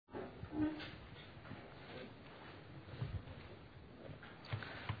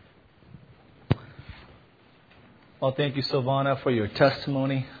Well, thank you, Silvana, for your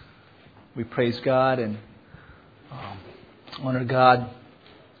testimony. We praise God and honor God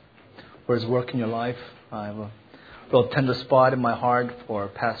for His work in your life. I have a real tender spot in my heart for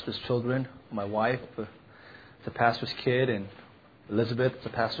pastor's children. My wife is a pastor's kid, and Elizabeth is a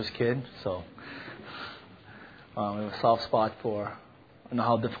pastor's kid. So I have a soft spot for, I know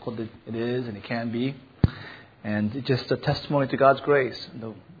how difficult it is and it can be. And it's just a testimony to God's grace and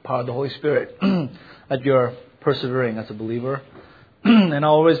the power of the Holy Spirit that you're persevering as a believer. And I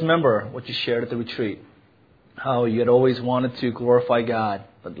always remember what you shared at the retreat, how you had always wanted to glorify God,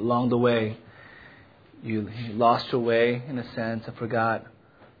 but along the way you lost your way in a sense and forgot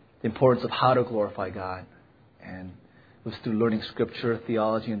the importance of how to glorify God. And it was through learning Scripture,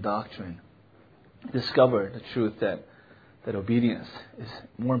 theology, and doctrine you discovered the truth that obedience is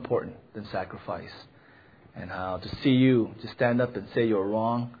more important than sacrifice. And how to see you just stand up and say you're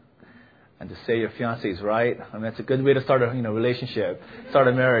wrong, and to say your fiancé is right. I mean, that's a good way to start a relationship, start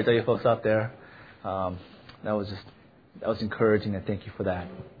a marriage. All you folks out there, that was encouraging, and thank you for that.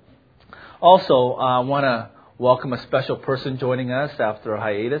 Also, I want to welcome a special person joining us after a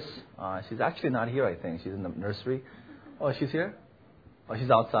hiatus. She's actually not here, I think. She's in the nursery. Oh, she's here? Oh, she's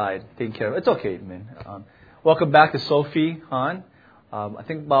outside taking care of it. It's okay, man. Welcome back to Sophie Han. I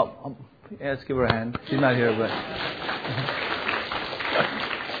think about... let's give her a hand. She's not here, but...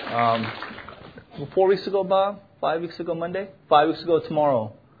 4 weeks ago, Bob? 5 weeks ago, Monday? 5 weeks ago,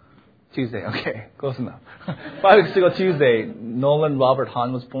 tomorrow. Tuesday. Okay, close enough. 5 weeks ago, Tuesday, Nolan Robert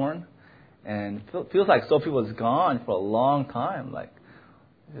Han was born. And it feels like Sophie was gone for a long time. Like,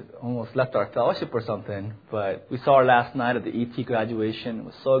 almost left our fellowship or something. But we saw her last night at the ET graduation. It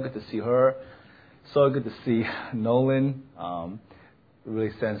was so good to see her. So good to see Nolan.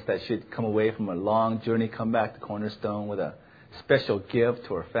 Really sense that she'd come away from a long journey, come back to Cornerstone with a special gift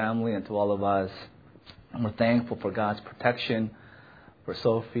to her family and to all of us. And we're thankful for God's protection for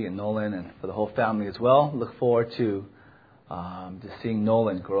Sophie and Nolan and for the whole family as well. Look forward to just seeing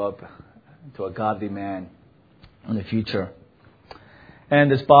Nolan grow up into a godly man in the future.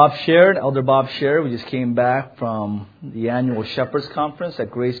 And as Bob shared, Elder Bob shared, we just came back from the annual Shepherds Conference at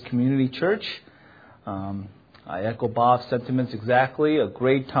Grace Community Church. I echo Bob's sentiments exactly. A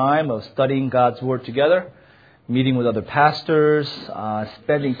great time of studying God's Word together, meeting with other pastors,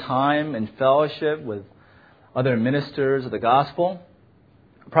 spending time in fellowship with other ministers of the gospel.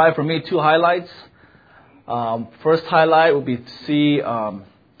 Probably for me, two highlights. First highlight would be to see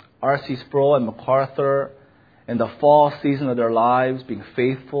R.C. Sproul and MacArthur in the fall season of their lives being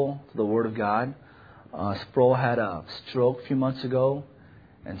faithful to the Word of God. Sproul had a stroke a few months ago,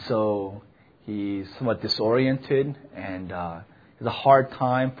 and so he's somewhat disoriented, and he has a hard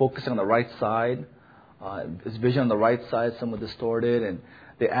time focusing on the right side. His vision on the right side is somewhat distorted, and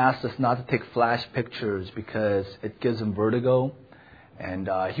they asked us not to take flash pictures because it gives him vertigo. And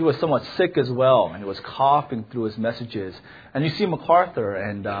he was somewhat sick as well, and he was coughing through his messages. And you see MacArthur,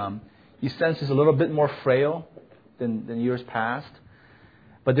 and you sense he's a little bit more frail than years past.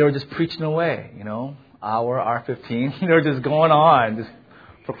 But they were just preaching away, hour 15. They were just going on, just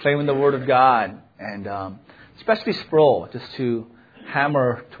proclaiming the Word of God. And especially Sproul, just to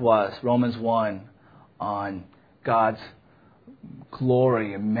hammer to us Romans 1 on God's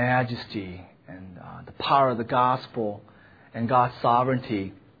glory and majesty and the power of the gospel and God's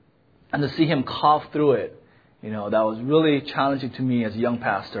sovereignty. And to see him cough through it, that was really challenging to me as a young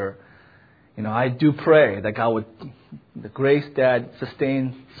pastor. I do pray that God would, the grace that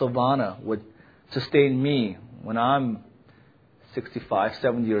sustained Silvana would sustain me when I'm 65,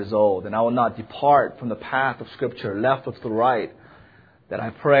 70 years old, and I will not depart from the path of Scripture, left or to the right. That I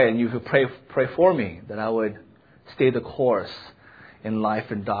pray, and you could pray for me, that I would stay the course in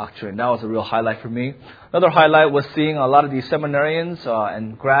life and doctrine. That was a real highlight for me. Another highlight was seeing a lot of these seminarians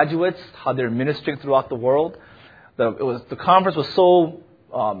and graduates, how they're ministering throughout the world. The conference was so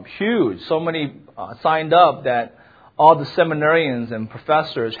huge, so many signed up that all the seminarians and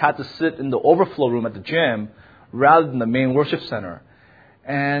professors had to sit in the overflow room at the gym rather than the main worship center.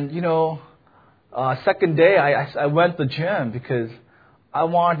 And, second day I went to the gym because I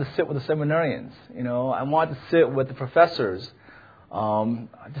wanted to sit with the seminarians. I wanted to sit with the professors.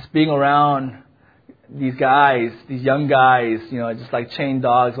 Just being around these guys, these young guys, just like chained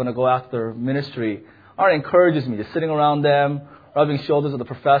dogs want to go after ministry. It encourages me, just sitting around them, rubbing shoulders with the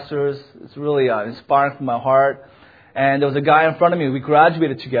professors. It's really inspiring from my heart. And there was a guy in front of me. We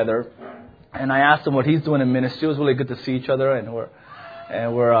graduated together. And I asked him what he's doing in ministry. It was really good to see each other, and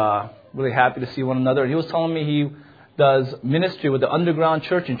we're really happy to see one another. And he was telling me he does ministry with the underground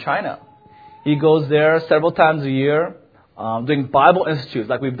church in China. He goes there several times a year, doing Bible institutes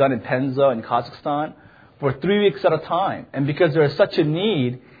like we've done in Penza in Kazakhstan, for 3 weeks at a time. And because there is such a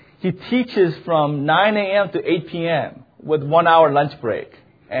need, he teaches from 9 a.m. to 8 p.m. with 1 hour lunch break.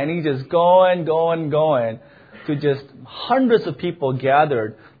 And he's just going to just hundreds of people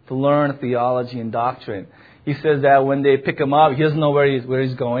gathered to learn theology and doctrine. He says that when they pick him up, he doesn't know where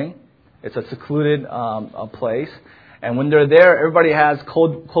he's going. It's a secluded place. And when they're there, everybody has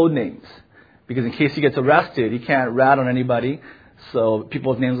code names. Because in case he gets arrested, he can't rat on anybody. So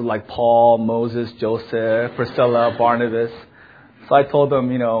people's names are like Paul, Moses, Joseph, Priscilla, Barnabas. So I told them,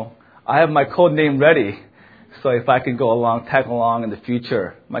 I have my code name ready. So if I can tag along in the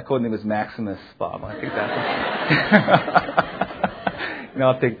future. My code name is Maximus, Bob. I think that's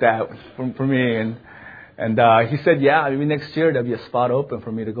I'll take that for me. And he said, yeah, maybe next year there'll be a spot open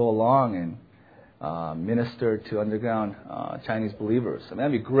for me to go along and minister to underground Chinese believers. I mean,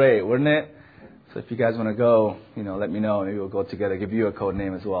 that'd be great, wouldn't it? So if you guys want to go, let me know. Maybe we'll go together. Give you a code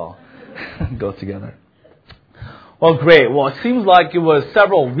name as well. Go together. Well, great. Well, it seems like it was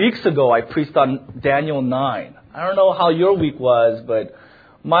several weeks ago I preached on Daniel 9. I don't know how your week was, but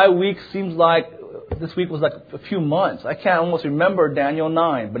my week seems like this week was like a few months. I can't almost remember Daniel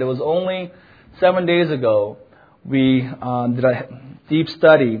 9, but it was only 7 days ago we did a deep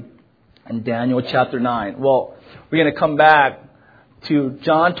study in Daniel chapter 9. Well, we're going to come back to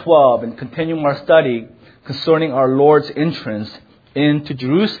John 12 and continue our study concerning our Lord's entrance into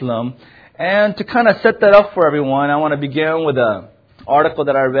Jerusalem. And to kind of set that up for everyone, I want to begin with an article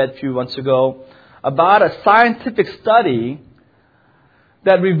that I read a few months ago about a scientific study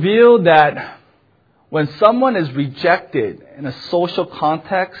that revealed that when someone is rejected in a social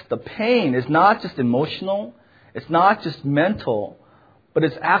context, the pain is not just emotional, it's not just mental, but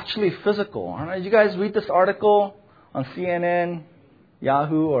it's actually physical. All right, did you guys read this article on CNN,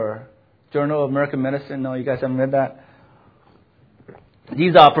 Yahoo, or Journal of American Medicine? No, you guys haven't read that?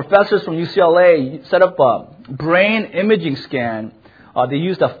 These professors from UCLA set up a brain imaging scan. They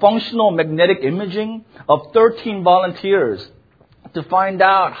used a functional magnetic imaging of 13 volunteers to find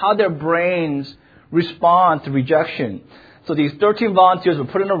out how their brains respond to rejection. So these 13 volunteers were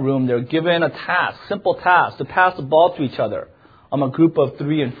put in a room. They were given a task, simple task, to pass the ball to each other on a group of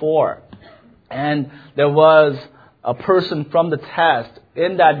 3 and 4. And there was a person from the test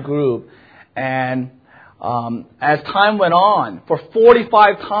in that group. And as time went on, for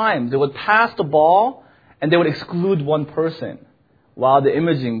 45 times, they would pass the ball and they would exclude one person while the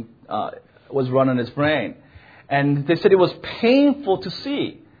imaging was run on his brain. And they said it was painful to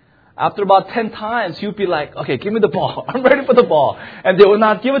see. After about 10 times, he would be like, okay, give me the ball. I'm ready for the ball. And they would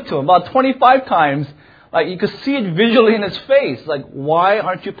not give it to him. About 25 times, like you could see it visually in his face. Like, why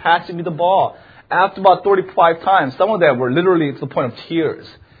aren't you passing me the ball? After about 35 times, some of them were literally to the point of tears.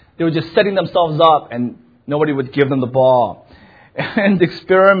 They were just setting themselves up and nobody would give them the ball. And the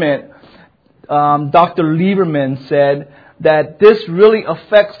experiment, Dr. Lieberman said that this really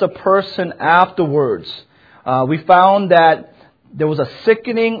affects the person afterwards. We found that there was a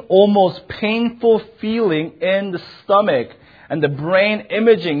sickening, almost painful feeling in the stomach. And the brain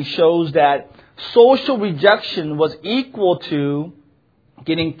imaging shows that social rejection was equal to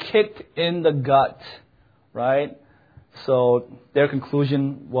getting kicked in the gut, right? So their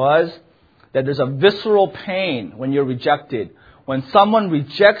conclusion was that there's a visceral pain when you're rejected. When someone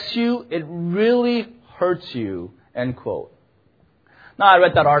rejects you, it really hurts you, end quote. Now, I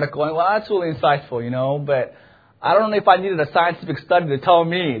read that article and, well, that's really insightful, but I don't know if I needed a scientific study to tell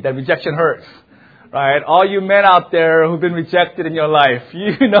me that rejection hurts, right? All you men out there who've been rejected in your life,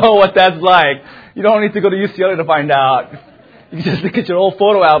 you know what that's like. You don't need to go to UCLA to find out. You can just look at your old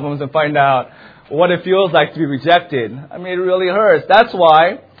photo albums and find out what it feels like to be rejected. I mean, it really hurts. That's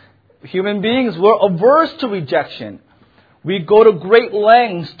why human beings were averse to rejection. We go to great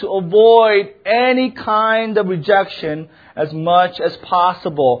lengths to avoid any kind of rejection as much as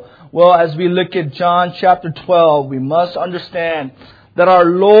possible. Well, as we look at John chapter 12, we must understand that our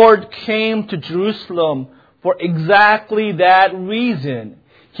Lord came to Jerusalem for exactly that reason.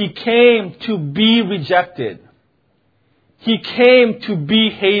 He came to be rejected. He came to be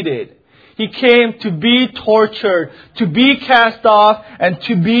hated. He came to be tortured, to be cast off, and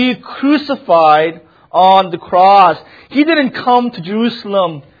to be crucified on the cross. He didn't come to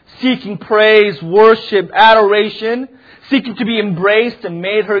Jerusalem seeking praise, worship, adoration, seeking to be embraced and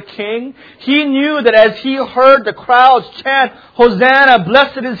made her king. He knew that as he heard the crowds chant, Hosanna,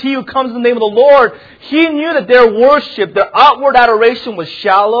 blessed is he who comes in the name of the Lord, he knew that their worship, their outward adoration was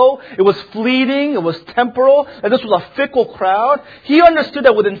shallow, it was fleeting, it was temporal, and this was a fickle crowd. He understood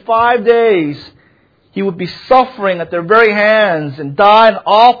that within 5 days, he would be suffering at their very hands and die an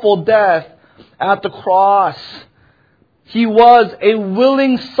awful death at the cross. He was a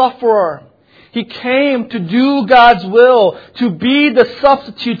willing sufferer. He came to do God's will, to be the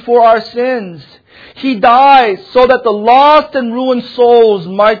substitute for our sins. He died so that the lost and ruined souls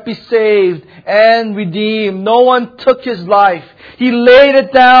might be saved and redeemed. No one took His life. He laid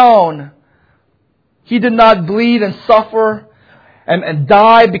it down. He did not bleed and suffer and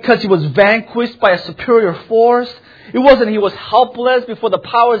die because He was vanquished by a superior force. It wasn't He was helpless before the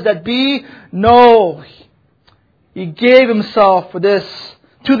powers that be. No. He gave Himself to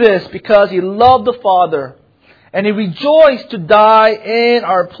this because He loved the Father. And He rejoiced to die in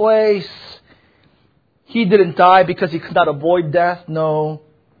our place. He didn't die because He could not avoid death. No.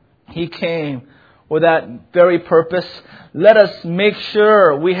 He came with that very purpose. Let us make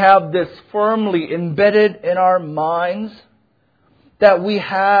sure we have this firmly embedded in our minds, that we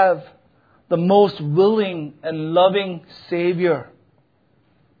have the most willing and loving Savior.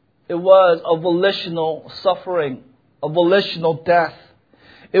 It was a volitional suffering, a volitional death.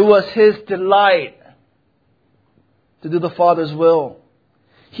 It was His delight to do the Father's will.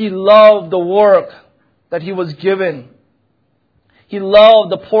 He loved the work that He was given. He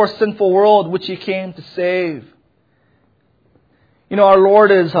loved the poor sinful world which He came to save. You know, our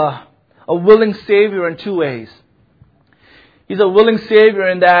Lord is a willing Savior in two ways. He's a willing Savior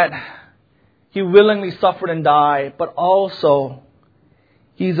in that He willingly suffered and died, but also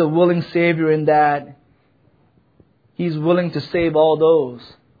He's a willing Savior in that He's willing to save all those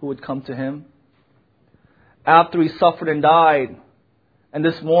who would come to Him. After He suffered and died, and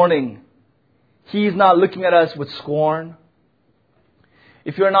this morning, He's not looking at us with scorn.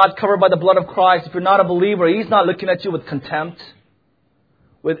 If you're not covered by the blood of Christ, if you're not a believer, He's not looking at you with contempt,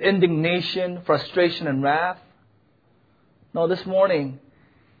 with indignation, frustration, and wrath. No, this morning,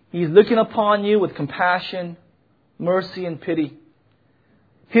 He's looking upon you with compassion, mercy, and pity.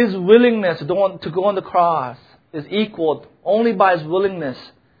 His willingness to go on the cross is equaled only by His willingness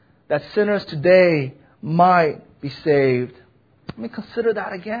that sinners today might be saved. Let me consider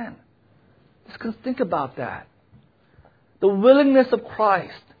that again. Let's think about that. The willingness of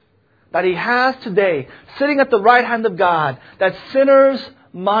Christ that He has today, sitting at the right hand of God, that sinners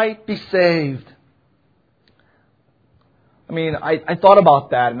might be saved. I mean, I thought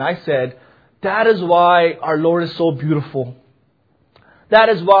about that and I said, that is why our Lord is so beautiful. That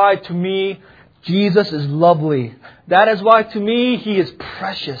is why, to me, Jesus is lovely. That is why, to me, He is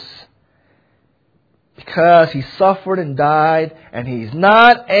precious. Because He suffered and died, and He's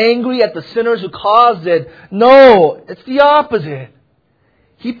not angry at the sinners who caused it. No, it's the opposite.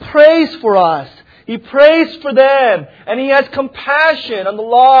 He prays for us. He prays for them. And He has compassion on the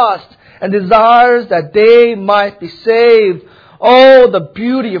lost and desires that they might be saved. Oh, the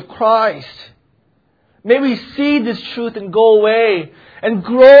beauty of Christ. May we see this truth and go away and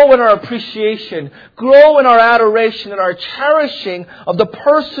grow in our appreciation, grow in our adoration and our cherishing of the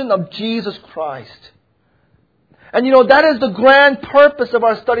person of Jesus Christ. And you know, that is the grand purpose of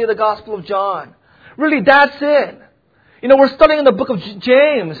our study of the Gospel of John. Really, that's it. You know, we're studying the book of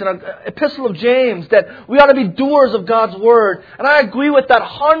James, and an epistle of James, that we ought to be doers of God's Word. And I agree with that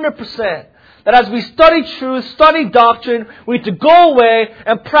 100%. That as we study truth, study doctrine, we need to go away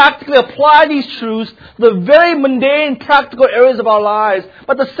and practically apply these truths to the very mundane, practical areas of our lives.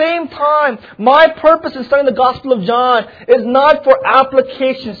 But at the same time, my purpose in studying the Gospel of John is not for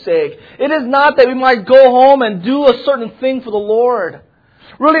application's sake. It is not that we might go home and do a certain thing for the Lord.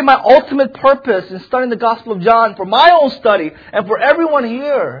 Really, my ultimate purpose in studying the Gospel of John, for my own study and for everyone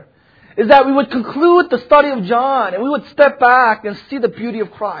here, is that we would conclude the study of John and we would step back and see the beauty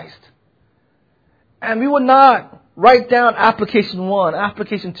of Christ. And we would not write down application 1,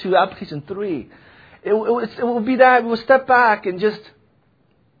 application 2, application 3. It would be that we would step back and just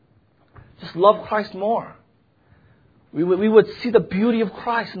love Christ more. We would see the beauty of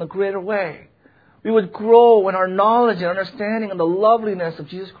Christ in a greater way. We would grow in our knowledge and understanding of the loveliness of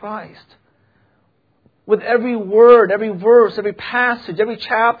Jesus Christ. With every word, every verse, every passage, every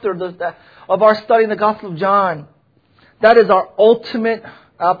chapter of our study in the Gospel of John, that is our ultimate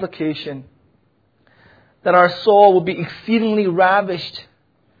application. That our soul will be exceedingly ravished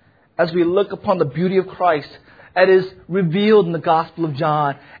as we look upon the beauty of Christ that is revealed in the Gospel of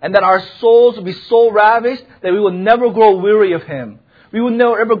John. And that our souls will be so ravished that we will never grow weary of Him. We will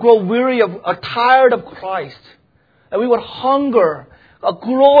never ever grow weary or tired of Christ. That we would hunger, a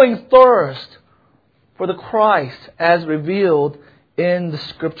growing thirst for the Christ as revealed in the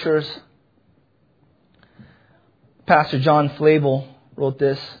Scriptures. Pastor John Flavel wrote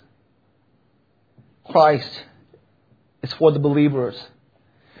this: Christ is for the believers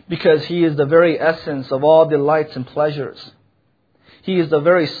because He is the very essence of all delights and pleasures. He is the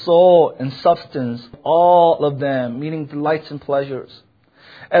very soul and substance of all of them, meaning delights and pleasures.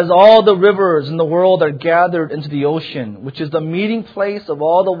 As all the rivers in the world are gathered into the ocean, which is the meeting place of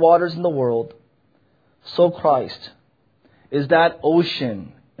all the waters in the world, so Christ is that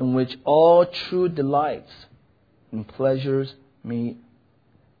ocean in which all true delights and pleasures meet.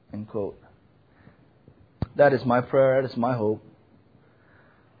 End quote. That is my prayer. That is my hope.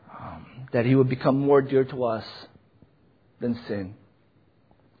 That He would become more dear to us than sin.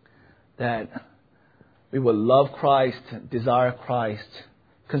 That we would love Christ, desire Christ,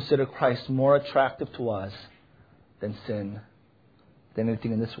 consider Christ more attractive to us than sin, than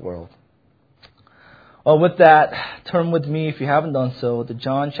anything in this world. Well, with that, turn with me, if you haven't done so, to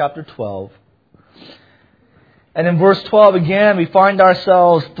John chapter 12. And in verse 12 again, we find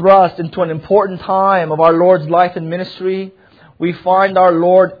ourselves thrust into an important time of our Lord's life and ministry. We find our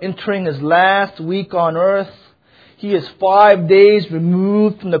Lord entering His last week on earth. He is 5 days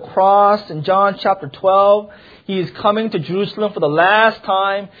removed from the cross. In John chapter 12, He is coming to Jerusalem for the last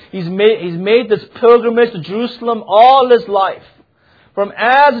time. He's made this pilgrimage to Jerusalem all His life. From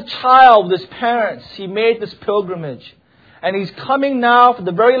as a child with His parents, He made this pilgrimage. And He's coming now for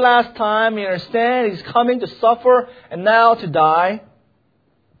the very last time. You understand? He's coming to suffer and now to die.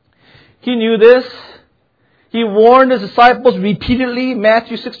 He knew this. He warned His disciples repeatedly.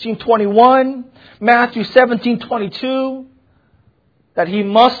 Matthew 16:21, Matthew 17:22, that He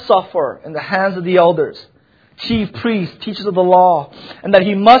must suffer in the hands of the elders, chief priests, teachers of the law, and that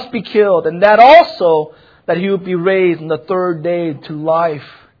He must be killed, and that also that He would be raised on the third day to life.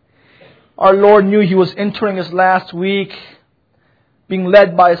 Our Lord knew He was entering His last week, being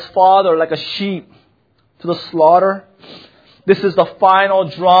led by His Father like a sheep to the slaughter. This is the final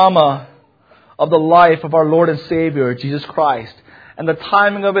drama of the life of our Lord and Savior, Jesus Christ. And the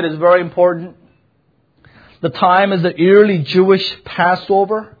timing of it is very important. The time is the yearly Jewish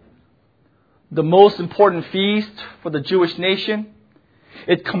Passover, the most important feast for the Jewish nation.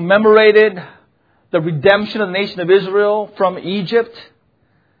 It commemorated the redemption of the nation of Israel from Egypt.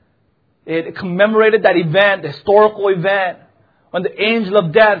 It commemorated that event, the historical event, when the angel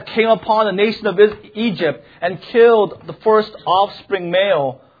of death came upon the nation of Egypt and killed the first offspring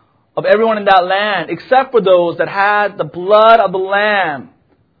male of everyone in that land, except for those that had the blood of the Lamb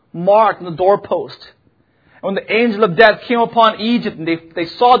marked on the doorpost. And when the angel of death came upon Egypt and they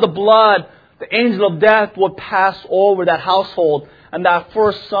saw the blood, the angel of death would pass over that household and that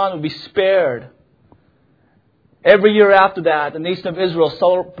first son would be spared. Every year after that, the nation of Israel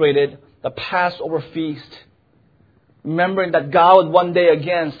celebrated the Passover feast, remembering that God would one day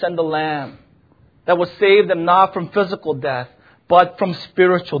again send the Lamb that would save them not from physical death, but from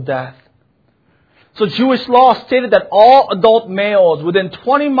spiritual death. So Jewish law stated that all adult males within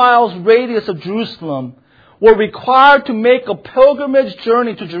 20 miles radius of Jerusalem were required to make a pilgrimage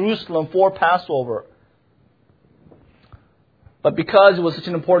journey to Jerusalem for Passover. But because it was such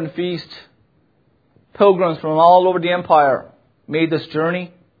an important feast, pilgrims from all over the empire made this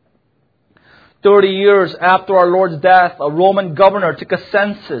journey. 30 years after our Lord's death, a Roman governor took a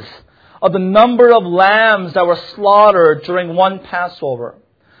census of the number of lambs that were slaughtered during one Passover.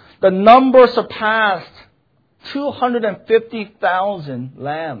 The number surpassed 250,000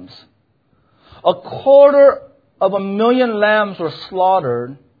 lambs. 250,000 lambs were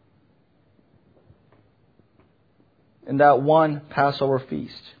slaughtered in that one Passover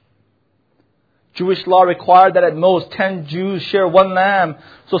feast. Jewish law required that at most 10 Jews share one lamb.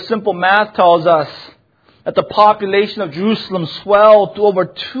 So simple math tells us that the population of Jerusalem swelled to over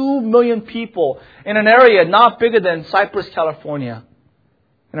 2 million people in an area not bigger than Cypress, California,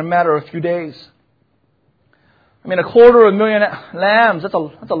 in a matter of a few days. I mean, 250,000 lambs, that's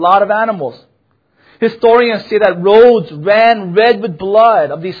a lot of animals. Historians say that roads ran red with blood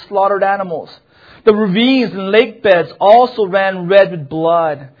of these slaughtered animals. The ravines and lake beds also ran red with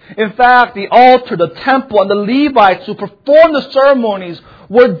blood. In fact, the altar, the temple, and the Levites who performed the ceremonies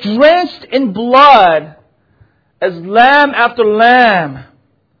were drenched in blood as lamb after lamb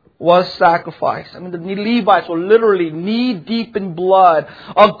was sacrificed. I mean, the Levites were literally knee-deep in blood.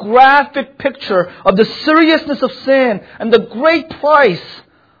 A graphic picture of the seriousness of sin and the great price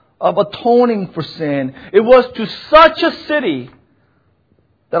of atoning for sin. It was to such a city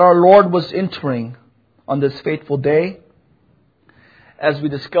that our Lord was entering on this fateful day. As we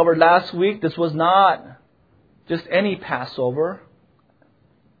discovered last week, this was not just any Passover.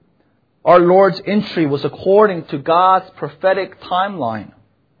 Our Lord's entry was according to God's prophetic timeline.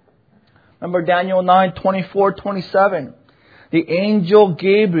 Remember Daniel 9:24-27. The angel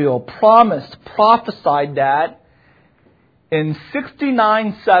Gabriel prophesied that in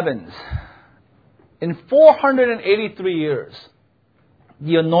 69 sevens, in 483 years,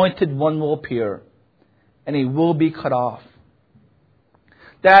 the Anointed One will appear and He will be cut off.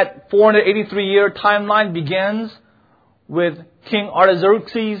 That 483-year timeline begins with King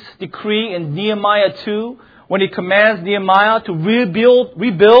Artaxerxes' decree in Nehemiah 2, when he commands Nehemiah to rebuild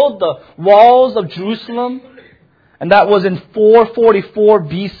the walls of Jerusalem. And that was in 444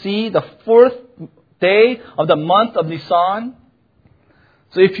 BC, the fourth day of the month of Nisan.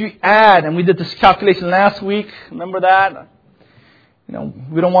 So if you add, and we did this calculation last week, remember that?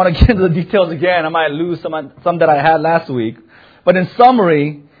 We don't want to get into the details again. I might lose some that I had last week. But in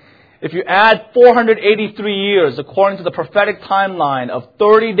summary, if you add 483 years according to the prophetic timeline of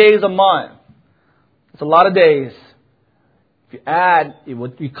 30 days a month, it's a lot of days. If you add,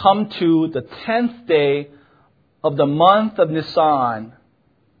 you come to the 10th day of the month of Nisan,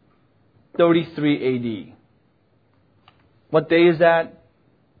 33 AD. What day is that?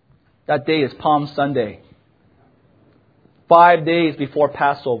 That day is Palm Sunday. 5 days before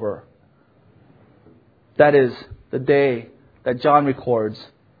Passover. That is the day that John records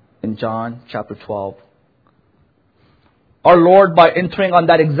in John chapter 12. Our Lord, by entering on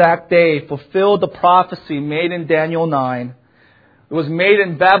that exact day, fulfilled the prophecy made in Daniel 9. It was made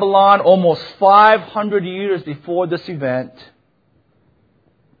in Babylon almost 500 years before this event,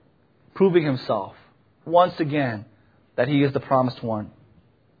 proving himself once again that he is the promised one.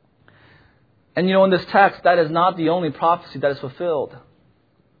 And in this text, that is not the only prophecy that is fulfilled.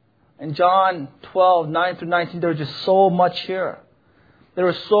 In John 12, 9 through 19, there is just so much here. There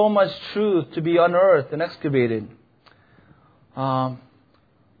is so much truth to be unearthed and excavated. But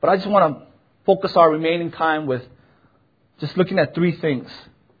I just want to focus our remaining time with just looking at three things.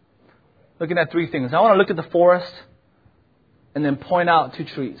 I want to look at the forest and then point out two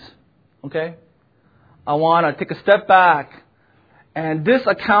trees. Okay? I want to take a step back. And this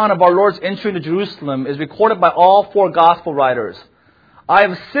account of our Lord's entry into Jerusalem is recorded by all four gospel writers. I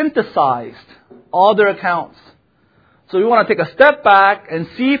have synthesized all their accounts. So we want to take a step back and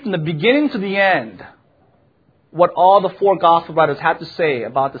see from the beginning to the end what all the four gospel writers had to say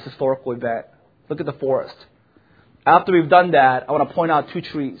about this historical event. Look at the forest. After we've done that, I want to point out two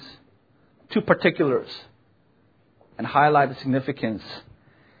trees, two particulars, and highlight the significance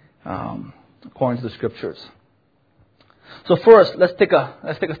according to the Scriptures. So first, let's take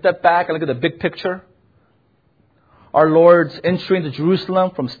a step back and look at the big picture. Our Lord's entry into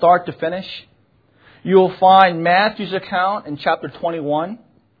Jerusalem from start to finish. You will find Matthew's account in chapter 21,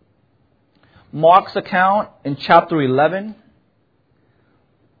 Mark's account in chapter 11,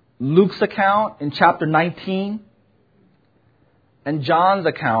 Luke's account in chapter 19, and John's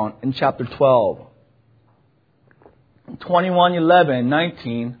account in chapter 12. 21, 11,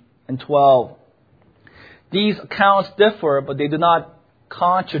 19, and 12. These accounts differ, but they do not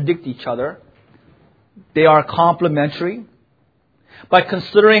contradict each other. They are complementary. By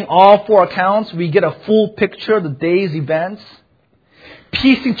considering all four accounts, we get a full picture of the day's events.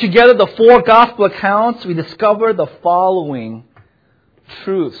 Piecing together the four gospel accounts, we discover the following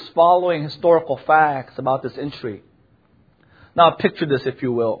truths, following historical facts about this entry. Now picture this, if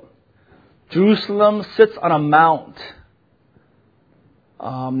you will. Jerusalem sits on a mount.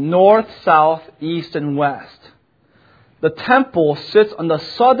 North, south, east, and west. The temple sits on the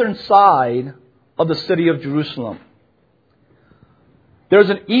southern side of the city of Jerusalem. There's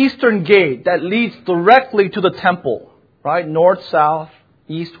an eastern gate that leads directly to the temple, right? North, south,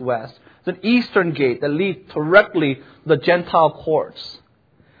 east, west. There's an eastern gate that leads directly to the Gentile courts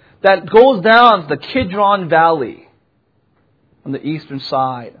that goes down the Kidron Valley on the eastern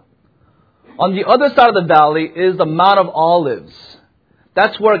side. On the other side of the valley is the Mount of Olives.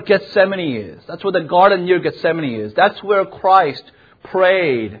 That's where Gethsemane is. That's where the garden near Gethsemane is. That's where Christ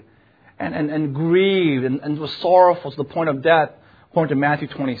prayed and grieved and was sorrowful to the point of death, according to Matthew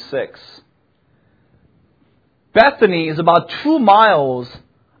 26. Bethany is about 2 miles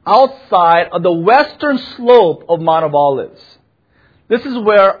outside of the western slope of Mount of Olives. This is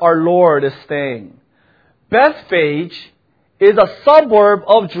where our Lord is staying. Bethphage is a suburb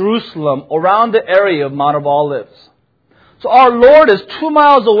of Jerusalem around the area of Mount of Olives. So our Lord is 2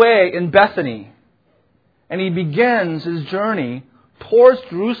 miles away in Bethany, and He begins His journey towards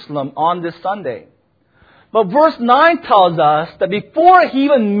Jerusalem on this Sunday. But verse 9 tells us that before He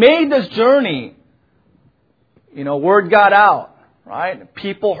even made this journey, word got out, right?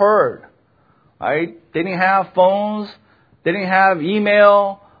 People heard, right? They didn't have phones, they didn't have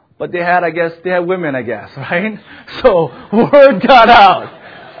email, but they had women, right? So word got out.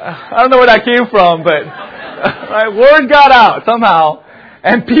 I don't know where that came from, but right, word got out somehow.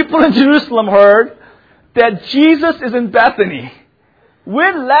 And people in Jerusalem heard that Jesus is in Bethany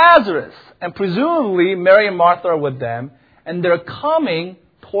with Lazarus. And presumably Mary and Martha are with them. And they're coming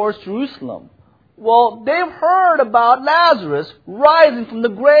towards Jerusalem. Well, they've heard about Lazarus rising from the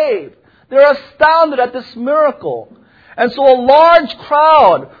grave. They're astounded at this miracle. And so a large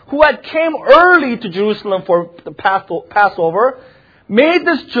crowd who had came early to Jerusalem for the Passover made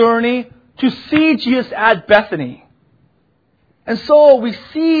this journey to see Jesus at Bethany. And so we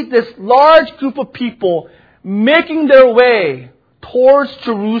see this large group of people making their way towards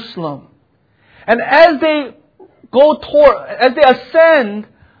Jerusalem. And as they ascend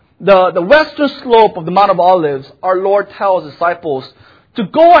the western slope of the Mount of Olives, our Lord tells His disciples to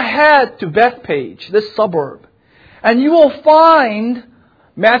go ahead to Bethpage, this suburb. And you will find,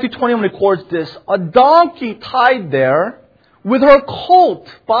 Matthew 21 records this, a donkey tied there with her colt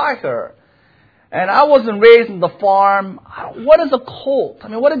by her. And I wasn't raised in the farm. What is a colt? I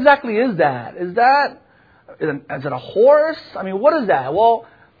mean, what exactly is that? Is it a horse? I mean, what is that? Well,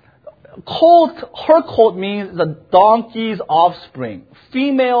 her colt means the donkey's offspring.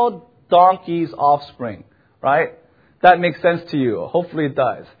 Female donkey's offspring. Right? That makes sense to you. Hopefully it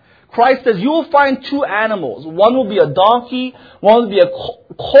does. Christ says you will find two animals. One will be a donkey. One will be a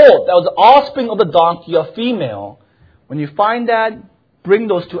colt. That was the offspring of the donkey, a female. When you find that, bring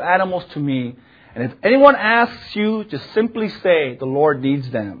those two animals to me. And if anyone asks you, just simply say, the Lord needs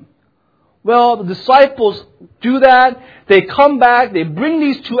them. Well, the disciples do that. They come back. They bring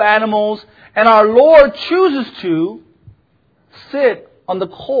these two animals. And our Lord chooses to sit on the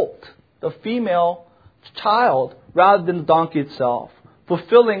colt, the female child, rather than the donkey itself.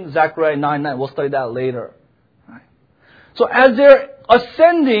 Fulfilling Zechariah 9:9. We'll study that later. Right. So as they're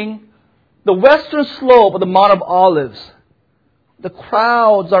ascending the western slope of the Mount of Olives, the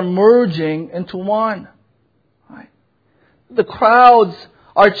crowds are merging into one. Right. The crowds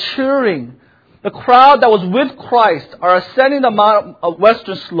are cheering. The crowd that was with Christ are ascending the Mount of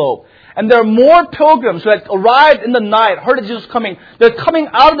western slope. And there are more pilgrims who had arrived in the night, heard of Jesus coming. They're coming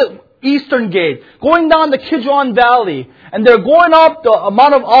out of the eastern gate, going down the Kidron Valley, and they're going up the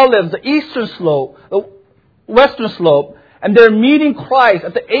Mount of Olives, the eastern slope, the western slope, and they're meeting Christ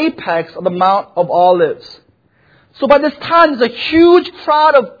at the apex of the Mount of Olives. So by this time, there's a huge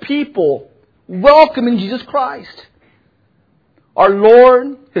crowd of people welcoming Jesus Christ. Our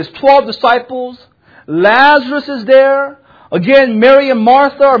Lord, His 12 disciples, Lazarus is there. Again, Mary and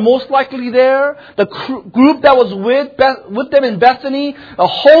Martha are most likely there. The group that was with them in Bethany, a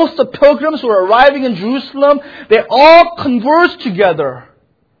host of pilgrims who are arriving in Jerusalem, they all converse together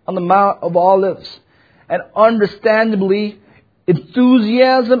on the Mount of Olives. And understandably,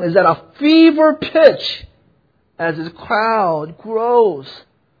 enthusiasm is at a fever pitch as this crowd grows.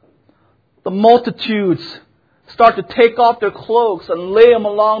 The multitudes start to take off their cloaks and lay them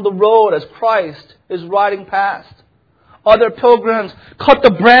along the road as Christ is riding past. Other pilgrims cut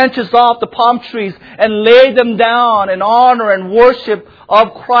the branches off the palm trees and lay them down in honor and worship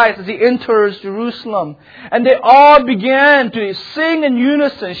of Christ as He enters Jerusalem. And they all began to sing in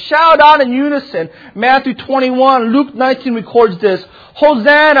unison, shout out in unison. Matthew 21, Luke 19 records this.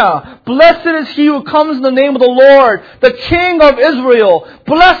 Hosanna! Blessed is He who comes in the name of the Lord, the King of Israel.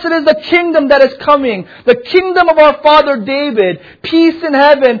 Blessed is the kingdom that is coming, the kingdom of our father David. Peace in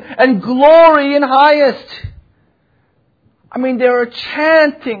heaven and glory in highest. I mean, they're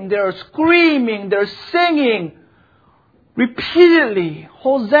chanting, they're screaming, they're singing repeatedly.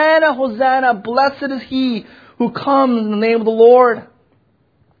 Hosanna, Hosanna, blessed is He who comes in the name of the Lord.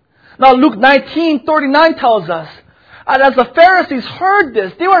 Now Luke 19:39 tells us, and as the Pharisees heard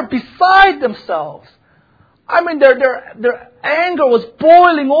this, they were beside themselves. I mean, their anger was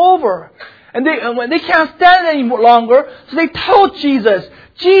boiling over. And they can't stand it any longer, so they told Jesus,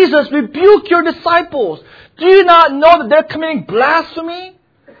 Jesus, rebuke your disciples. Do you not know that they're committing blasphemy?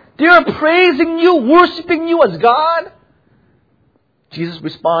 They are praising you, worshiping you as God. Jesus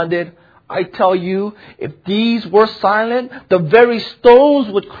responded, I tell you, if these were silent, the very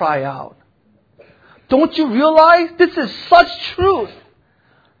stones would cry out. Don't you realize this is such truth?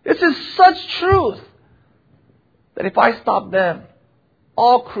 This is such truth that if I stop them,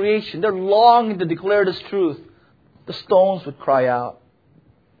 all creation, they're longing to declare this truth, the stones would cry out.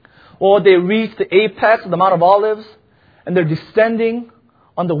 Or they reach the apex of the Mount of Olives, and they're descending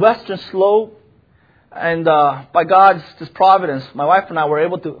on the western slope. And by God's providence, my wife and I were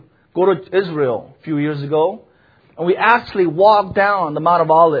able to go to Israel a few years ago. And we actually walked down the Mount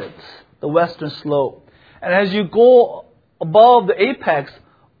of Olives, the western slope. And as you go above the apex,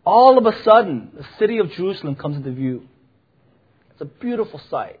 all of a sudden, the city of Jerusalem comes into view. It's a beautiful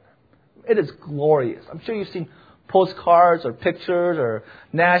sight. It is glorious. I'm sure you've seen postcards or pictures or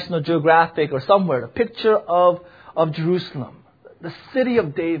National Geographic or somewhere, a picture of Jerusalem, the city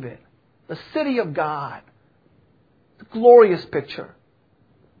of David, the city of God. It's a glorious picture.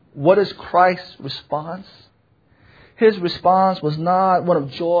 what is Christ's response? His response was not one of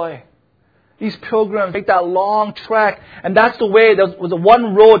joy. These pilgrims take that long trek, and that's the way. There was the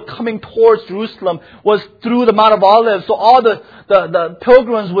one road coming towards Jerusalem was through the Mount of Olives. So all the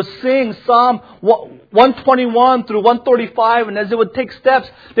pilgrims would sing Psalm 121 through 135, and as they would take steps,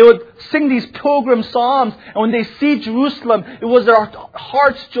 they would sing these pilgrim psalms. And when they see Jerusalem, it was their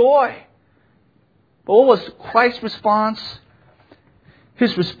heart's joy. But what was Christ's response?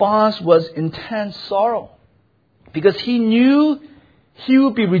 His response was intense sorrow, because He knew He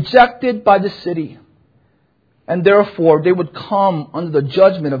would be rejected by the city, and therefore they would come under the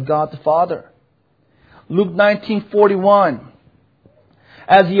judgment of God the Father. Luke 19:41.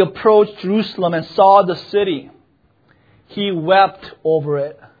 As He approached Jerusalem and saw the city, He wept over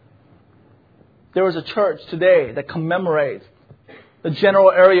it. There is a church today that commemorates the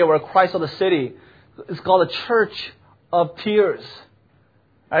general area where Christ saw the city. It's called a Church of Tears.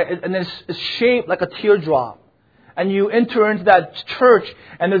 Right? And it's shaped like a teardrop. And you enter into that church,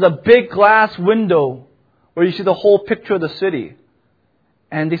 and there's a big glass window where you see the whole picture of the city.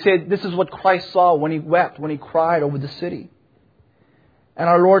 And they say this is what Christ saw when He wept, when He cried over the city. And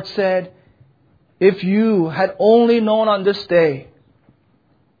our Lord said, if you had only known on this day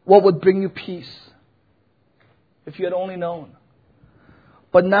what would bring you peace. If you had only known.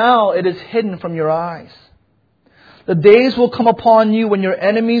 But now it is hidden from your eyes. The days will come upon you when your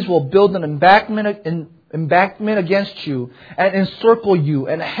enemies will build an embankment against you and encircle you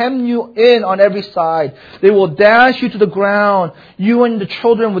and hem you in on every side. They will dash you to the ground, you and the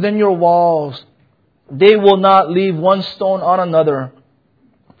children within your walls. They will not leave one stone on another,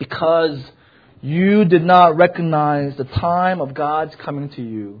 because you did not recognize the time of God's coming to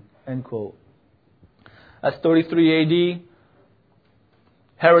you. End quote. That's 33 AD.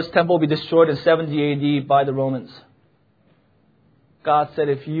 Herod's temple will be destroyed in 70 AD by the Romans. God said,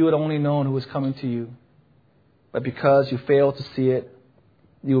 if you had only known who was coming to you, but because you failed to see it,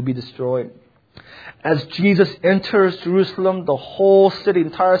 you will be destroyed. As Jesus enters Jerusalem, the whole city,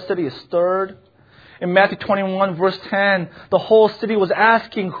 entire city is stirred. In Matthew 21 verse 10, the whole city was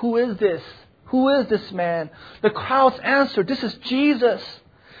asking, who is this? Who is this man? The crowds answered, this is Jesus,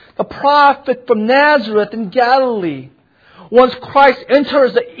 the prophet from Nazareth in Galilee. Once Christ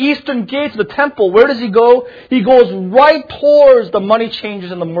enters the eastern gates of the temple, where does He go? He goes right towards the money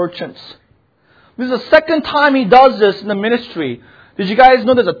changers and the merchants. This is the second time He does this in the ministry. Did you guys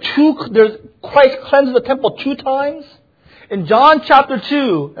know there's Christ cleanses the temple 2 times? In John chapter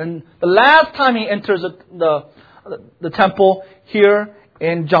 2, and the last time He enters the temple here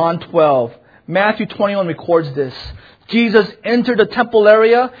in John 12. Matthew 21 records this. Jesus entered the temple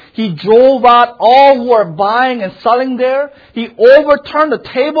area. He drove out all who are buying and selling there. He overturned the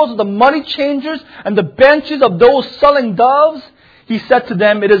tables of the money changers and the benches of those selling doves. He said to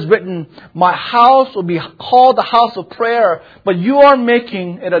them, it is written, my house will be called the house of prayer, but you are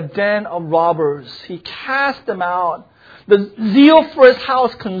making it a den of robbers. He cast them out. The zeal for His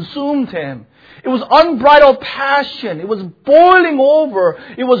house consumed Him. It was unbridled passion. It was boiling over.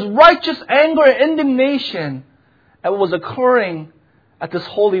 It was righteous anger and indignation that was occurring at this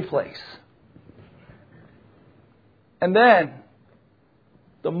holy place. And then,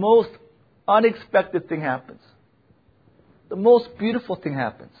 the most unexpected thing happens. The most beautiful thing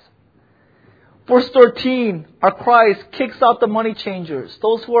happens. Verse 13, our Christ kicks out the money changers,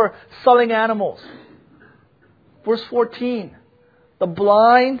 those who are selling animals. Verse 14, the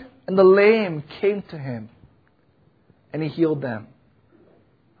blind and the lame came to Him, and He healed them.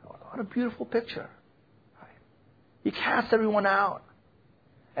 What a beautiful picture. He casts everyone out.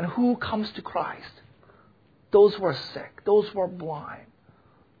 And who comes to Christ? Those who are sick, those who are blind,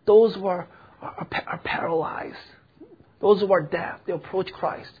 those who are paralyzed, those who are deaf. They approach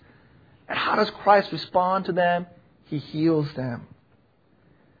Christ. And how does Christ respond to them? He heals them.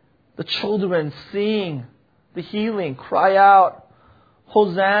 The children, seeing the healing, cry out,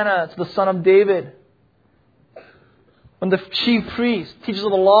 Hosanna to the Son of David. When the chief priests, teachers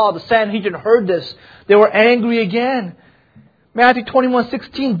of the law, the Sanhedrin heard this, they were angry again. Matthew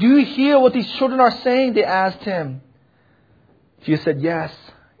 21:16, do you hear what these children are saying? They asked Him. Jesus said, yes,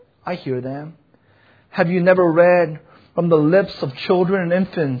 I hear them. Have you never read, from the lips of children and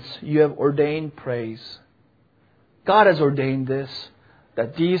infants you have ordained praise? God has ordained this,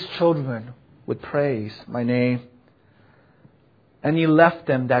 that these children would praise my name. And He left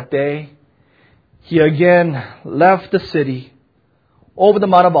them that day. He again left the city over the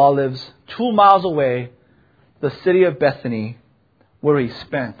Mount of Olives, 2 miles away, the city of Bethany, where He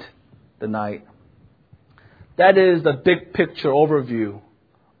spent the night. That is the big picture overview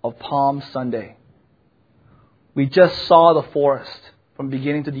of Palm Sunday. We just saw the forest from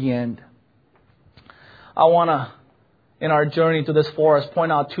beginning to the end. I want to, in our journey to this forest,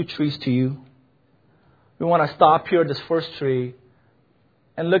 point out 2 trees to you. We want to stop here at this first tree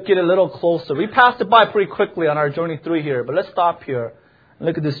and look at it a little closer. We passed it by pretty quickly on our journey through here, but let's stop here and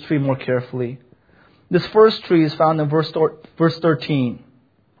look at this tree more carefully. This first tree is found in verse 13.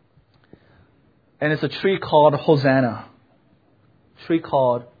 And it's a tree called Hosanna. Tree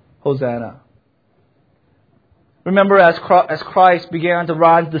called Hosanna. Remember, as Christ began to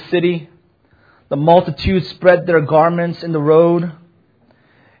rise to the city, the multitude spread their garments in the road.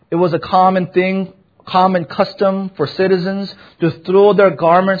 It was a common custom for citizens to throw their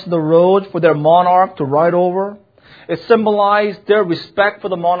garments in the road for their monarch to ride over. It symbolized their respect for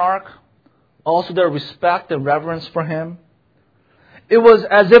the monarch, also their respect and reverence for him. It was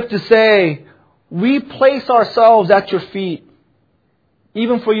as if to say, we place ourselves at your feet,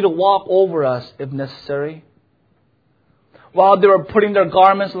 even for you to walk over us if necessary. While they were putting their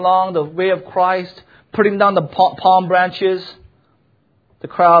garments along the way of Christ, putting down the palm branches, the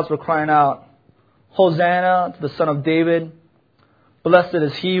crowds were crying out, Hosanna to the Son of David. Blessed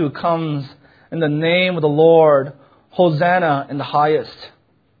is he who comes in the name of the Lord. Hosanna in the highest.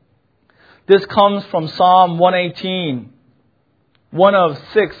 This comes from Psalm 118. One of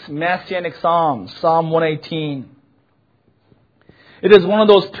 6 Messianic Psalms. Psalm 118. It is one of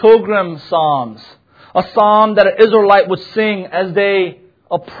those pilgrim psalms. A psalm that an Israelite would sing as they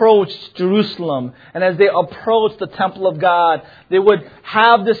approached Jerusalem and as they approached the temple of God. They would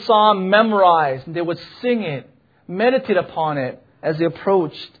have this psalm memorized and they would sing it, meditate upon it as they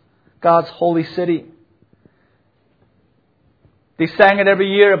approached God's holy city. They sang it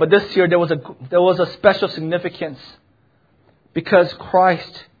every year, but this year there was a special significance because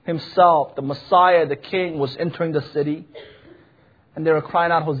Christ himself, the Messiah, the King, was entering the city and they were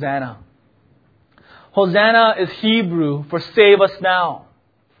crying out, Hosanna. Hosanna is Hebrew for save us now.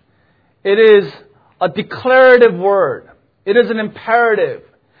 It is a declarative word. It is an imperative.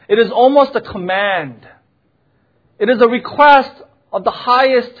 It is almost a command. It is a request of the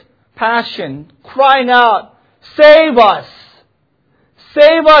highest passion, crying out, save us.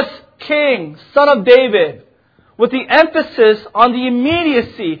 Save us, King, Son of David, with the emphasis on the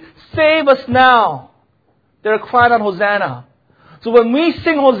immediacy. Save us now. They're crying out Hosanna. So when we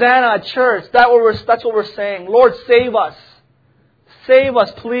sing Hosanna at church, that's what we're saying. Lord, save us. Save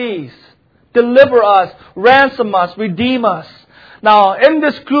us, please. Deliver us, ransom us, redeem us. Now, in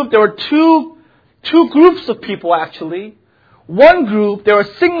this group, there were two groups of people actually. One group, they were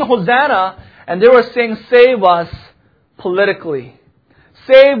singing Hosanna, and they were saying, save us politically.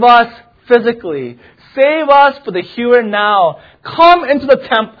 Save us physically. Save us for the here and now. Come into the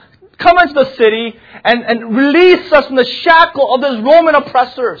temple, come into the city, and release us from the shackle of those Roman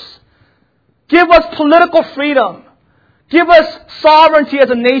oppressors. Give us political freedom. Give us sovereignty as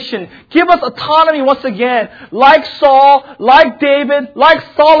a nation. Give us autonomy once again. Like Saul, like David, like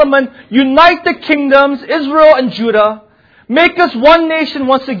Solomon, unite the kingdoms, Israel and Judah. Make us one nation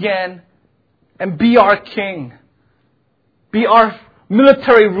once again and be our king. Be our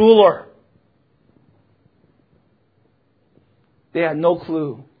military ruler. They had no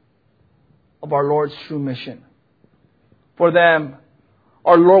clue of our Lord's true mission. For them,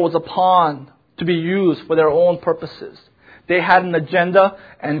 our Lord was a pawn to be used for their own purposes. They had an agenda,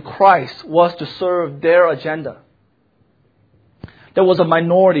 and Christ was to serve their agenda. There was a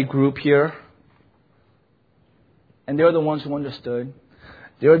minority group here, and they're the ones who understood.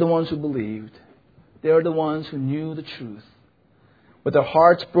 They're the ones who believed. They're the ones who knew the truth. With their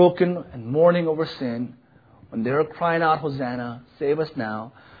hearts broken and mourning over sin, when they were crying out, Hosanna, save us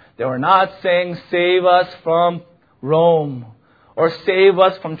now, they were not saying, save us from Rome, or save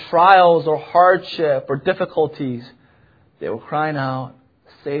us from trials or hardship or difficulties. They were crying out,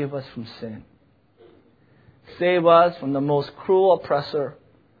 save us from sin. Save us from the most cruel oppressors,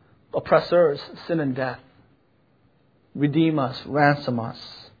 sin and death. Redeem us, ransom us.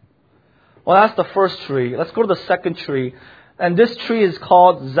 Well, that's the first tree. Let's go to the second tree. And this tree is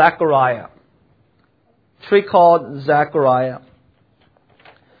called Zechariah. Tree called Zechariah.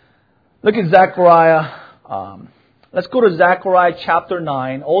 Look at Zechariah. Let's go to Zechariah chapter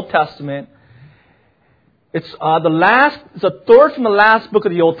 9, Old Testament. It's the third from the last book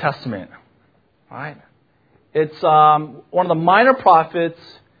of the Old Testament. All right. It's one of the minor prophets.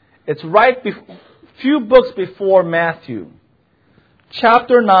 It's few books before Matthew.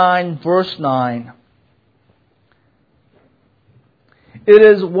 Chapter 9, verse 9. It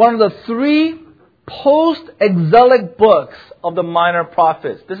is one of the 3 post-exilic books of the minor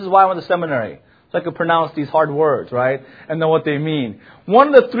prophets. This is why I went to seminary. So I could pronounce these hard words, right? And know what they mean.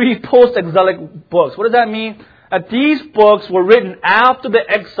 One of the 3 post-exilic books. What does that mean? that these books were written after the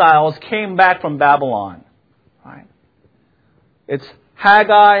exiles came back from Babylon. Right? It's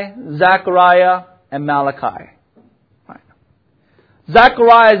Haggai, Zechariah, and Malachi. Right?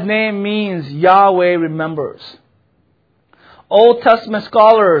 Zechariah's name means Yahweh remembers. Old Testament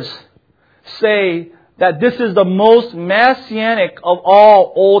scholars say that this is the most messianic of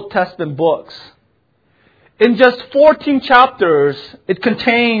all Old Testament books. In just 14 chapters, it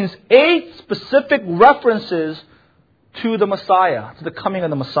contains 8 specific references to the Messiah, to the coming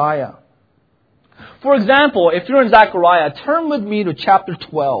of the Messiah. For example, if you're in Zechariah, turn with me to chapter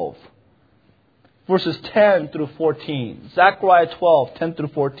 12, verses 10 through 14. Zechariah 12, 10 through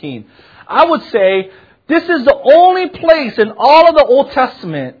 14. I would say this is the only place in all of the Old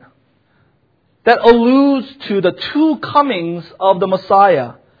Testament that alludes to the two comings of the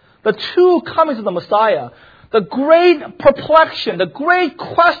Messiah. The two comings of the Messiah. The great perplexion, the great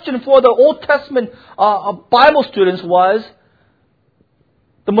question for the Old Testament Bible students was,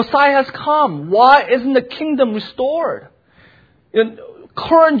 the Messiah has come. Why isn't the kingdom restored? In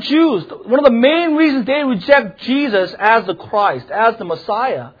current Jews, one of the main reasons they reject Jesus as the Christ, as the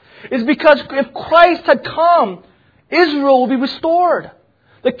Messiah, is because if Christ had come, Israel would be restored.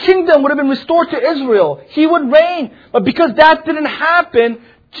 The kingdom would have been restored to Israel. He would reign. But because that didn't happen,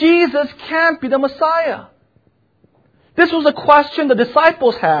 Jesus can't be the Messiah. This was a question the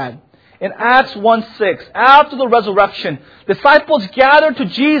disciples had. In Acts 1:6, after the resurrection, disciples gathered to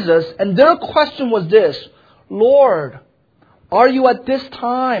Jesus and their question was this: Lord, are you at this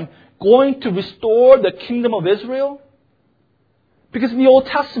time going to restore the kingdom of Israel? Because in the Old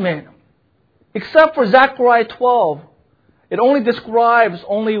Testament, except for Zechariah 12, it only describes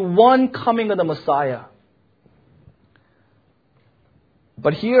only one coming of the Messiah.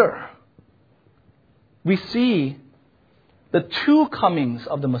 But here, we see the two comings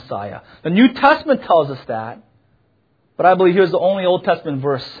of the Messiah. The New Testament tells us that, but I believe here's the only Old Testament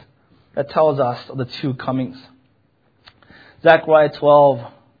verse that tells us of the two comings. Zechariah 12,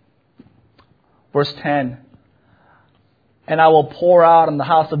 verse 10. And I will pour out on the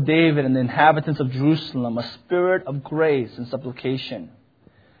house of David and the inhabitants of Jerusalem a spirit of grace and supplication.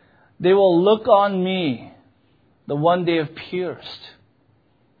 They will look on me, the one they have pierced,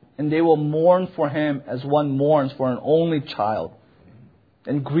 and they will mourn for him as one mourns for an only child,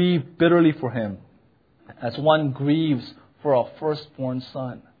 and grieve bitterly for him as one grieves for a firstborn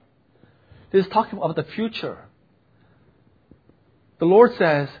son. This is talking about the future. The Lord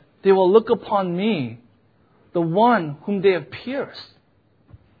says, they will look upon me, the one whom they have pierced.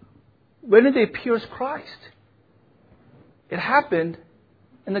 When did they pierce Christ? It happened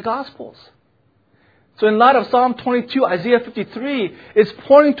in the Gospels. So in light of Psalm 22, Isaiah 53, it's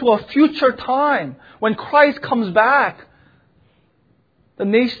pointing to a future time when Christ comes back. The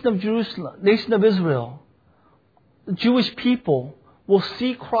nation of Jerusalem, nation of Israel, the Jewish people will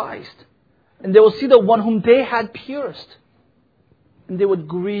see Christ. And they will see the one whom they had pierced. And they would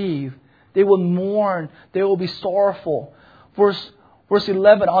grieve. They will mourn. They will be sorrowful. Verse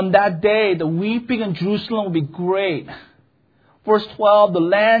 11, on that day, the weeping in Jerusalem will be great. Verse 12, the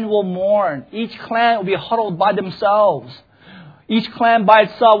land will mourn. Each clan will be huddled by themselves. Each clan by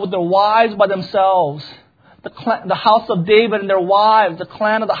itself with their wives by themselves. The house of David and their wives. The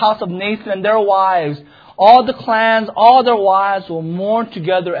clan of the house of Nathan and their wives. All the clans, all their wives will mourn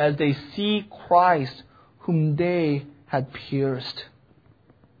together as they see Christ whom they had pierced.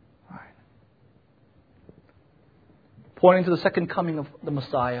 Pointing to the second coming of the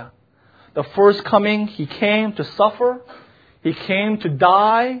Messiah. The first coming, He came to suffer. He came to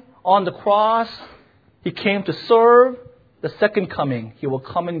die on the cross. He came to serve. The second coming, He will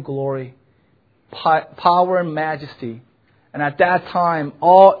come in glory, power and majesty. And at that time,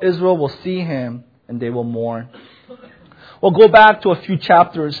 all Israel will see Him and they will mourn. We'll go back to a few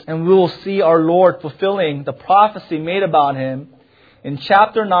chapters and we will see our Lord fulfilling the prophecy made about Him in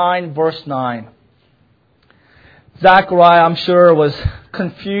chapter 9, verse 9. Zechariah, I'm sure, was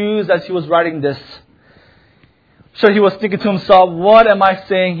confused as he was writing this. I'm sure he was thinking to himself, what am I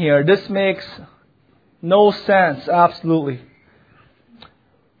saying here? This makes no sense, absolutely.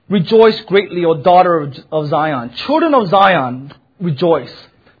 Rejoice greatly, O daughter of Zion. Children of Zion, rejoice.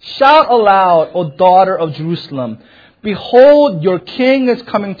 Shout aloud, O daughter of Jerusalem. Behold, your king is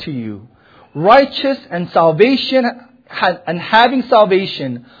coming to you. Righteous and salvation, and having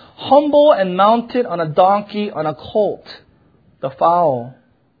salvation, humble and mounted on a donkey, on a colt, the foal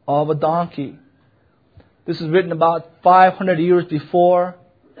of a donkey. This is written about 500 years before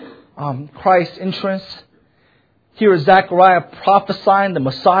Christ's entrance. Here is Zechariah prophesying the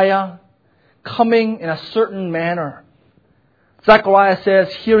Messiah coming in a certain manner. Zechariah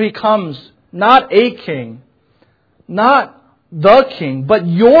says, here He comes, not a king, Not the king, but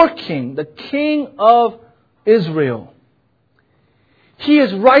your king, the king of Israel. He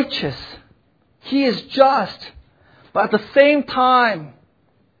is righteous. He is just. But at the same time,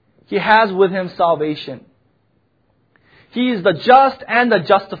 He has with Him salvation. He is the just and the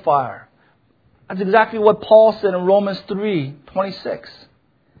justifier. That's exactly what Paul said in Romans 3:26.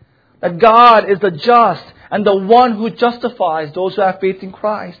 That God is the just and the one who justifies those who have faith in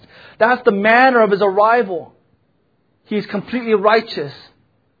Christ. That's the manner of His arrival. He is completely righteous,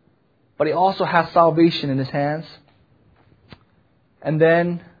 but He also has salvation in His hands. And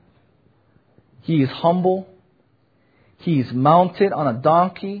then He is humble. He is mounted on a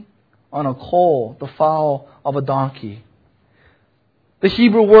donkey, on a colt, the foal of a donkey. The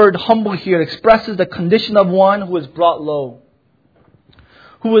Hebrew word humble here expresses the condition of one who is brought low,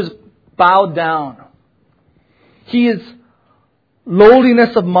 who is bowed down. He is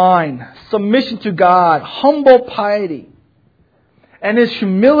lowliness of mind, submission to God, humble piety. And His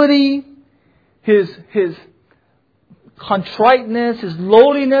humility, His contriteness, His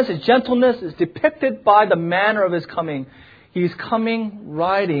lowliness, His gentleness is depicted by the manner of His coming. He is coming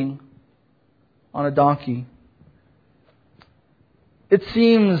riding on a donkey. It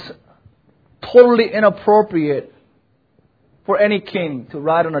seems totally inappropriate for any king to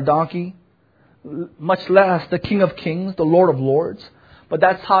ride on a donkey, much less the King of Kings, the Lord of Lords. But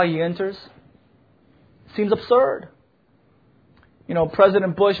that's how He enters. Seems absurd. You know,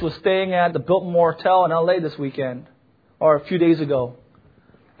 President Bush was staying at the Biltmore Hotel in LA this weekend, or a few days ago.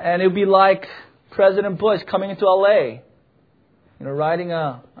 And it would be like President Bush coming into LA, you know, riding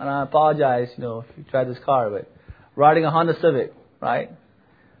and I apologize, you know, if you drive this car, but riding a Honda Civic, right?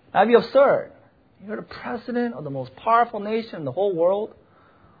 That'd be absurd. You're the president of the most powerful nation in the whole world.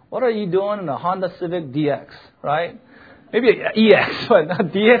 What are you doing in a Honda Civic DX, right? Maybe an EX, but not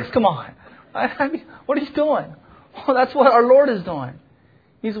DX, come on. I mean, what are you doing? Well, that's what our Lord is doing.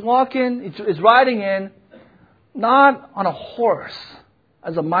 He's walking, He's riding in, not on a horse,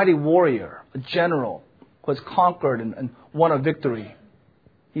 as a mighty warrior, a general who has conquered and won a victory.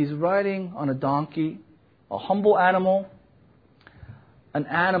 He's riding on a donkey, a humble animal, an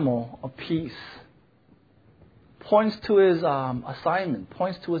animal of peace. Points to His assignment,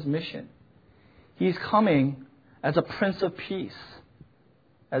 points to His mission. He's coming as a Prince of Peace,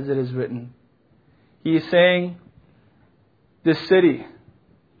 as it is written. He is saying, this city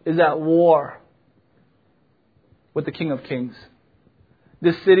is at war with the King of Kings.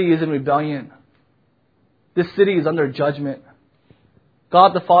 This city is in rebellion. This city is under judgment.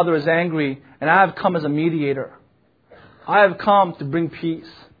 God the Father is angry, and I have come as a mediator. I have come to bring peace.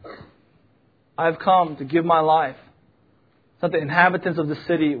 I have come to give my life so that the inhabitants of the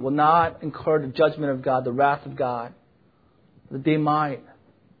city will not incur the judgment of God, the wrath of God, that they might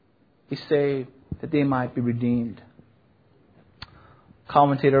be saved, that they might be redeemed.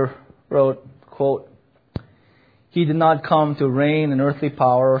 Commentator wrote, quote, He did not come to reign in earthly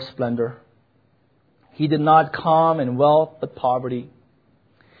power or splendor. He did not come in wealth but poverty.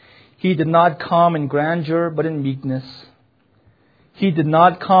 He did not come in grandeur but in meekness. He did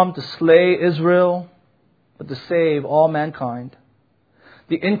not come to slay Israel, but to save all mankind.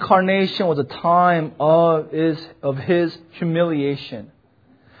 The incarnation was a time of His humiliation.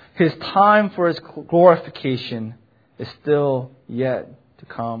 His time for His glorification is still yet to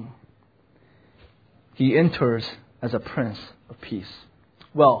come. He enters as a Prince of Peace.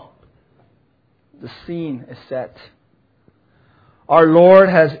 Well, the scene is set. Our Lord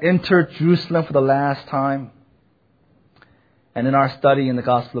has entered Jerusalem for the last time. And in our study in the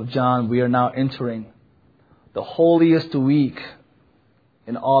Gospel of John, we are now entering the holiest week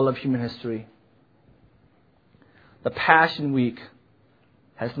in all of human history. The Passion Week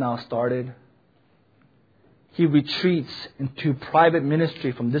has now started. He retreats into private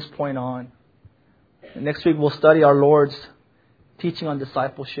ministry from this point on. And next week we'll study our Lord's teaching on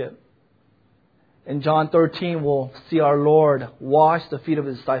discipleship. In John 13, we'll see our Lord wash the feet of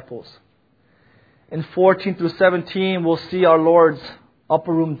His disciples. In 14 through 17, we'll see our Lord's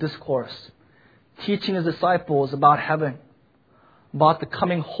upper room discourse, teaching His disciples about heaven, about the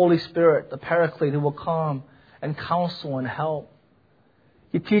coming Holy Spirit, the Paraclete who will come and counsel and help.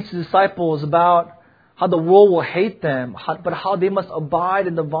 He teaches His disciples about how the world will hate them, but how they must abide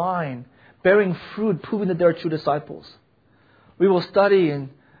in the vine, bearing fruit, proving that they are true disciples. We will study in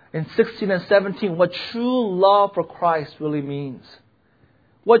 16 and 17 what true love for Christ really means.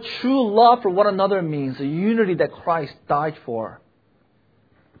 What true love for one another means, the unity that Christ died for.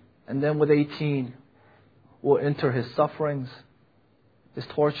 And then with 18, we'll enter His sufferings, His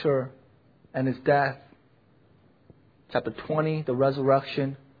torture, and His death. Chapter 20, the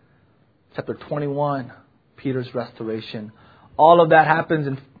resurrection. Chapter 21, Peter's restoration. All of that happens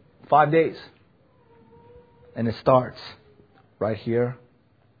in 5 days. And it starts right here.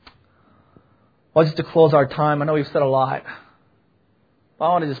 Well, just to close our time, I know we've said a lot. But I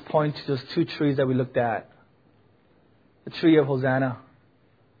want to just point to those 2 trees that we looked at. The tree of Hosanna.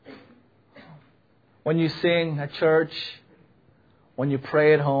 When you sing at church, when you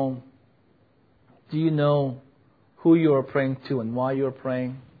pray at home, do you know who you are praying to and why you are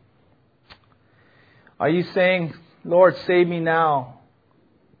praying? Are you saying, Lord, save me now?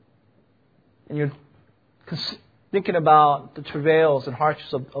 And you're thinking about the travails and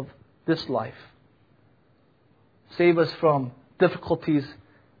hardships of this life. Save us from difficulties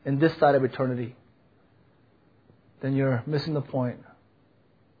in this side of eternity. Then you're missing the point.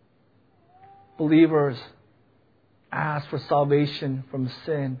 Believers ask for salvation from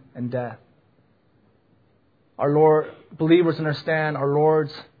sin and death. Believers understand our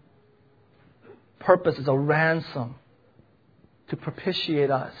Lord's purpose is a ransom to propitiate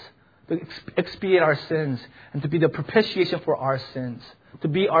us, to expiate our sins, and to be the propitiation for our sins, to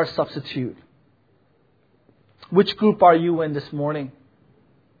be our substitute. Which group are you in this morning?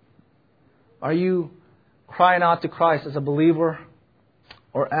 Are you crying out to Christ as a believer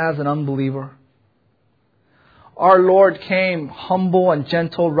or as an unbeliever? Our Lord came humble and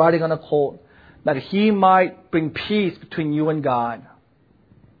gentle, riding on a colt, that He might bring peace between you and God.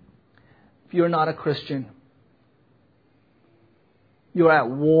 If you're not a Christian, you're at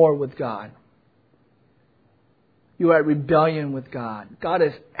war with God. You're at rebellion with God. God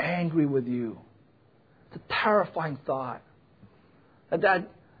is angry with you. It's a terrifying thought. That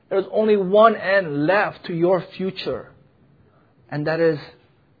there's only one end left to your future. And that is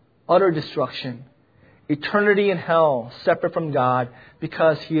utter destruction. Eternity in hell, separate from God,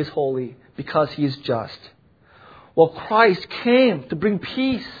 because He is holy, because He is just. Well, Christ came to bring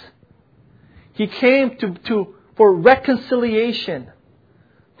peace. He came for reconciliation,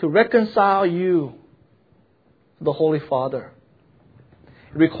 to reconcile you to the Holy Father.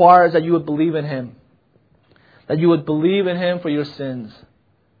 It requires that you would believe in Him, that you would believe in Him for your sins,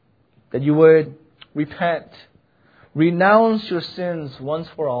 that you would repent, renounce your sins once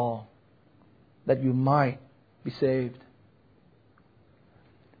for all, that you might be saved.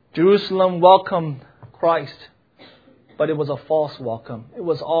 Jerusalem welcomed Christ, but it was a false welcome. It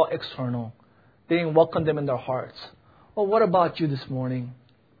was all external. They didn't welcome them in their hearts. Well, what about you this morning?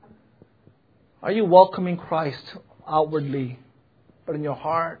 Are you welcoming Christ outwardly, but in your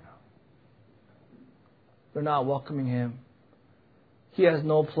heart, you're not welcoming Him? He has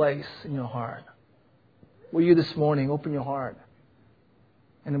no place in your heart. Will you this morning open your heart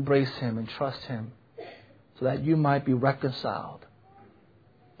and embrace Him and trust Him so that you might be reconciled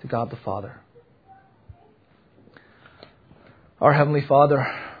to God the Father? Our Heavenly Father,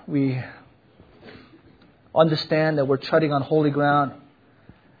 we understand that we're treading on holy ground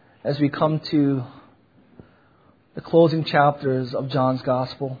as we come to the closing chapters of John's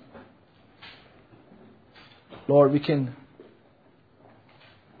Gospel. Lord, we can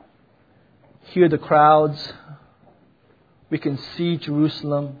hear the crowds. We can see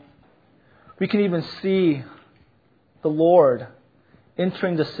Jerusalem. We can even see the Lord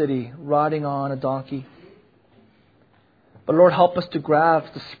entering the city, riding on a donkey. But Lord, help us to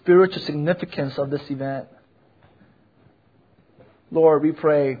grasp the spiritual significance of this event. Lord, we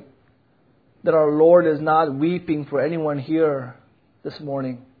pray that our Lord is not weeping for anyone here this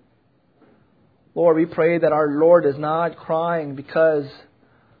morning. Lord, we pray that our Lord is not crying because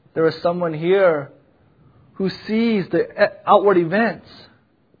there is someone here who sees the outward events,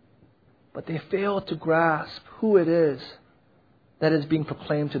 but they fail to grasp who it is that is being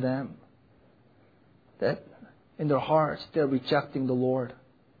proclaimed to them. That in their hearts they're rejecting the Lord.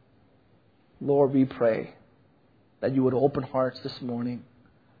 Lord, we pray that you would open hearts this morning.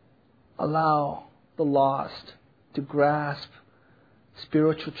 Allow the lost to grasp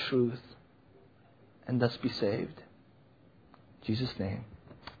spiritual truth and thus be saved. In Jesus' name,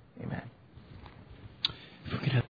 amen.